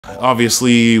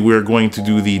Obviously, we're going to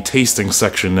do the tasting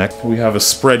section next. We have a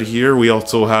spread here. We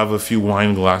also have a few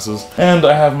wine glasses. And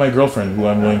I have my girlfriend who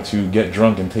I'm going to get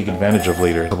drunk and take advantage of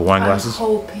later. A couple wine glasses. I'm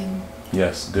hoping.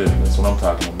 Yes, good. That's what I'm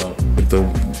talking about.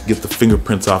 Get the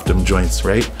fingerprints off them joints,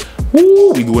 right?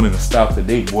 Woo, we going in the style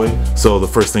today, boy. So the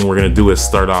first thing we're gonna do is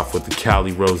start off with the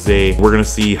Cali Rosé. We're gonna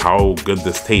see how good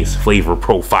this tastes. Flavor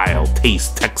profile,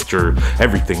 taste, texture,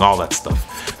 everything, all that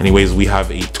stuff. Anyways, we have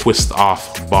a twist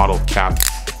off bottle cap.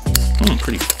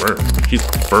 Pretty firm. She's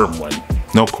a firm one.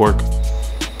 No cork.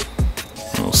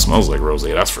 Oh, smells like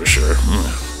rosé, that's for sure.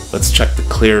 Let's check the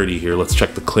clarity here. Let's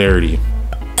check the clarity.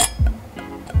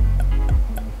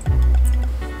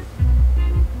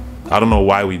 I don't know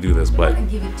why we do this, but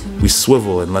we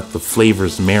swivel and let the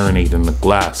flavors marinate in the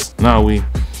glass. Now we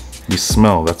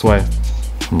smell. That's why.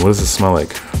 What does it smell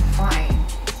like? Fine.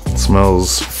 It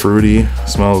smells fruity.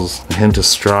 Smells a hint of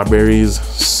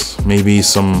strawberries, maybe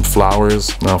some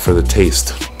flowers. Now for the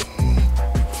taste.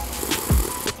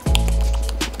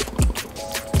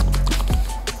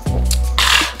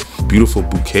 Beautiful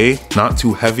bouquet, not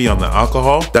too heavy on the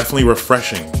alcohol. Definitely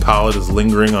refreshing. Palate is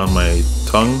lingering on my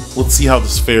tongue. Let's see how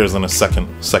this fares in a second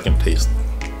taste.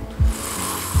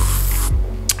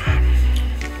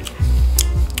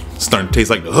 It's starting to taste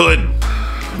like the hood.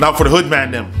 Now for the hood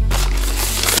man them.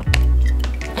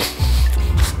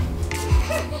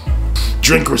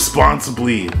 Drink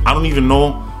responsibly. I don't even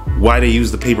know why they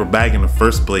use the paper bag in the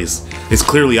first place. It's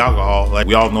clearly alcohol. Like,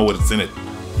 we all know what it's in it.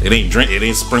 It ain't drink. It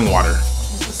ain't spring water.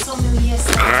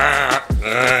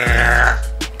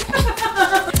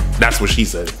 That's what she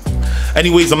said.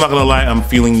 Anyways, I'm not gonna lie, I'm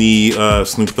feeling the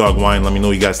Snoop Dogg wine. Let me know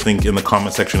what you guys think in the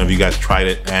comment section if you guys tried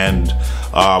it, and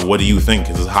what do you think?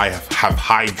 Does it have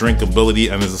high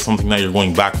drinkability, and is it something that you're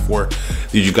going back for?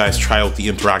 Did you guys try out the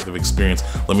interactive experience?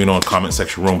 Let me know in the comment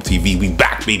section. Rome TV, we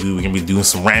back, baby. We're gonna be doing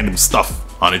some random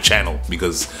stuff on the channel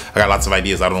because I got lots of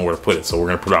ideas. I don't know where to put it, so we're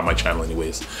gonna put it on my channel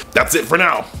anyways. That's it for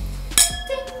now.